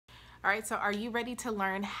Alright, so are you ready to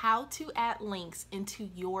learn how to add links into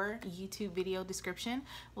your YouTube video description?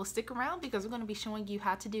 Well, stick around because we're going to be showing you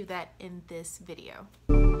how to do that in this video.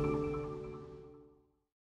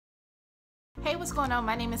 Hey, what's going on?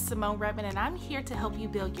 My name is Symone Redmond and I'm here to help you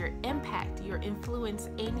build your impact, your influence,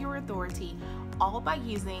 and your authority, all by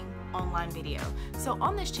using online video. So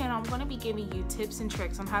on this channel, I'm going to be giving you tips and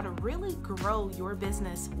tricks on how to really grow your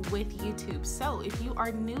business with YouTube. So if you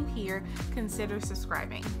are new here, consider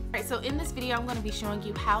subscribing. All right, so in this video, I'm going to be showing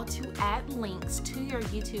you how to add links to your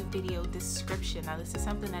YouTube video description. Now, this is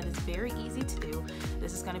something that is very easy to do.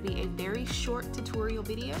 This is going to be a very short tutorial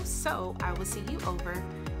video, so I will see you over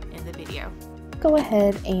in the video. Go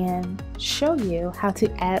ahead and show you how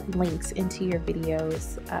to add links into your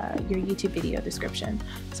videos, your YouTube video description.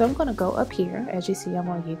 So I'm going to go up here. As you see, I'm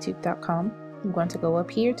on youtube.com. I'm going to go up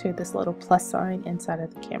here to this little plus sign inside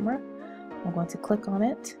of the camera. I'm going to click on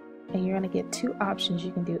it and you're going to get two options.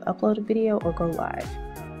 You can do upload a video or go live.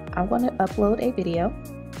 I'm going to upload a video.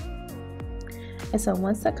 And so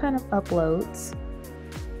once that kind of uploads,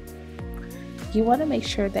 you want to make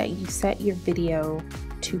sure that you set your video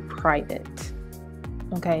to private.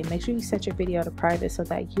 Okay, make sure you set your video to private so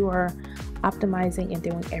that you are optimizing and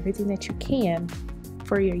doing everything that you can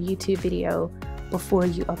for your YouTube video before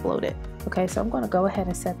you upload it. Okay, so I'm going to go ahead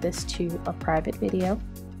and set this to a private video.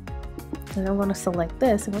 And I'm going to select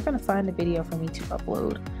this and we're going to find a video for me to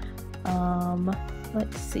upload.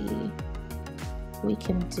 Let's see. We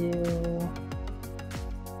can do,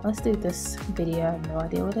 let's do this video. I have no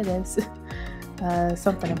idea what it is.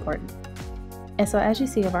 Something important. And so as you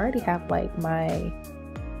see, I've already have like my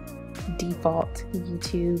default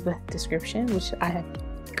YouTube description, which I have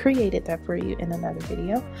created that for you in another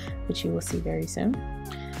video, which you will see very soon.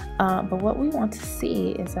 But what we want to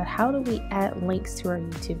see is that how do we add links to our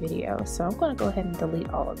YouTube video? So I'm going to go ahead and delete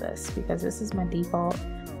all of this because this is my default.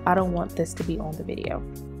 I don't want this to be on the video,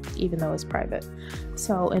 even though it's private.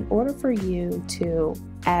 So in order for you to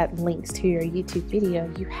add links to your YouTube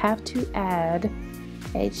video, you have to add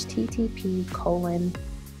http://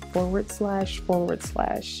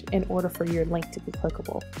 in order for your link to be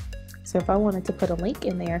clickable. So if I wanted to put a link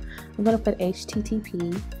in there, I'm going to put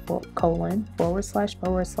http://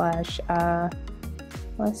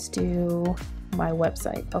 let's do my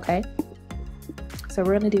website. Okay, so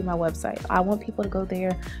we're going to do my website. I want people to go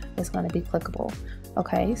there. It's going to be clickable.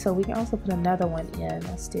 Okay, so we can also put another one in.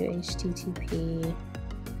 Let's do http://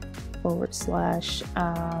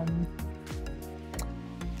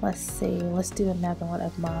 let's see, let's do another one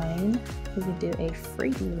of mine. We can do a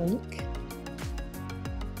freebie link.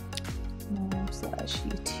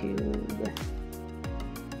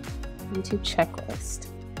 YouTube checklist.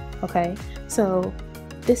 Okay, so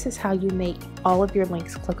this is how you make all of your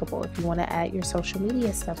links clickable. If you want to add your social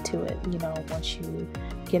media stuff to it, you know, once you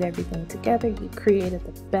get everything together, you created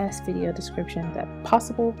the best video description that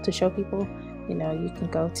possible to show people, you know, you can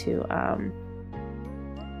go to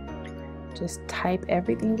just type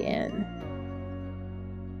everything in.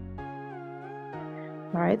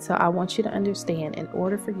 All right, so I want you to understand, in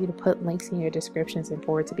order for you to put links in your descriptions and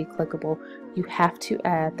for it to be clickable, you have to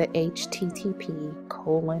add the http://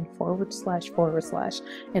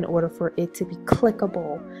 in order for it to be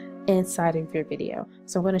clickable inside of your video.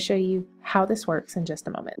 So I'm going to show you how this works in just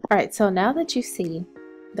a moment. All right, so now that you see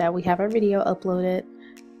that we have our video uploaded,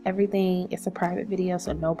 everything is a private video,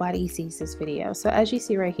 so nobody sees this video. So as you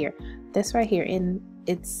see right here, this right here, and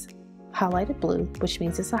it's highlighted blue, which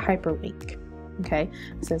means it's a hyperlink. Okay,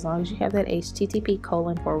 so as long as you have that http://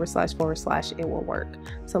 it will work.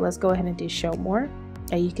 So let's go ahead and do show more,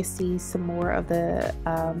 and you can see some more of the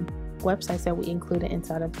websites that we included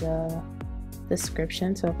inside of the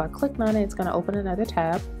description. So if I click on it, it's going to open another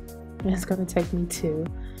tab and it's going to take me to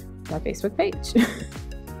my Facebook page.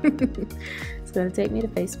 It's going to take me to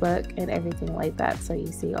Facebook and everything like that. So you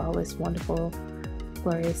see all this wonderful,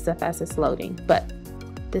 glorious stuff as it's loading. But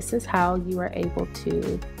this is how you are able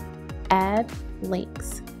to add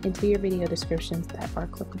links into your video descriptions that are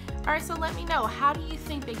clickable. All right, so let me know, how do you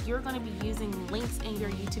think that you're going to be using links in your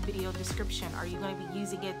YouTube video description? Are you going to be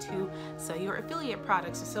using it to sell your affiliate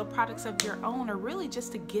products, or sell products of your own, or really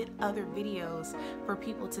just to get other videos for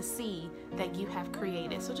people to see that you have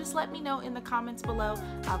created? So just let me know in the comments below.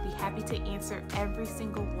 I'll be happy to answer every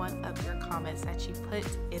single one of your comments that you put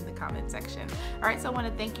in the comment section. All right, so I want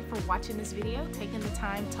to thank you for watching this video, taking the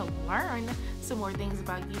time to learn some more things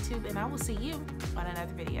about YouTube, and I will see you on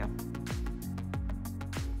another video.